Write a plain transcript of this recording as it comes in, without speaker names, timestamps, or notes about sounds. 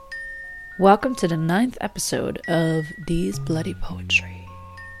Welcome to the 9th episode of These Bloody Poetry.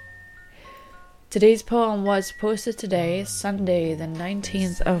 Today's poem was posted today, Sunday, the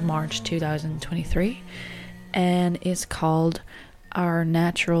 19th of March 2023, and is called Our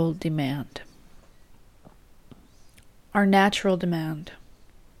Natural Demand. Our natural demand.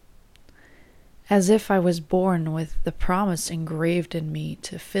 As if I was born with the promise engraved in me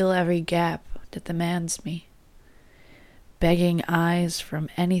to fill every gap that demands me. Begging eyes from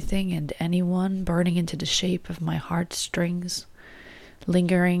anything and anyone, burning into the shape of my heartstrings,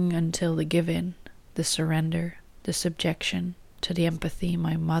 lingering until the give-in, the surrender, the subjection to the empathy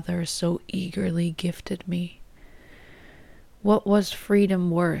my mother so eagerly gifted me. What was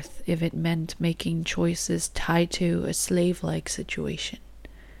freedom worth if it meant making choices tied to a slave-like situation?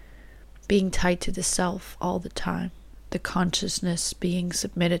 Being tied to the self all the time, the consciousness being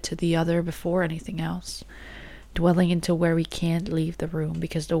submitted to the other before anything else, dwelling into where we can't leave the room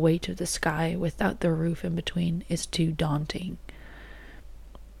because the weight of the sky without the roof in between is too daunting.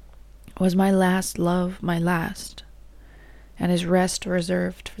 Was my last love my last? And is rest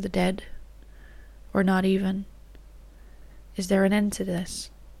reserved for the dead? Or not even? Is there an end to this?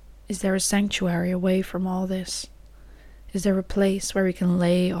 Is there a sanctuary away from all this? Is there a place where we can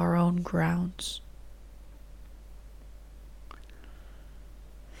lay our own grounds?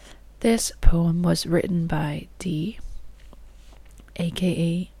 This poem was written by Dee,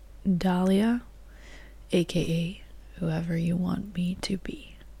 aka Dahlia, aka whoever you want me to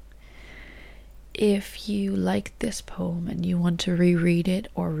be. If you like this poem and you want to reread it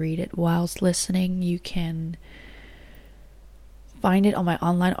or read it whilst listening, you can find it on my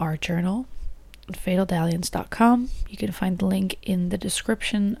online art journal at fataldalliance.com. You can find the link in the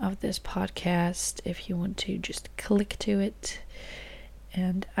description of this podcast if you want to just click to it.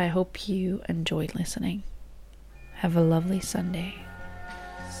 And I hope you enjoyed listening. Have a lovely Sunday.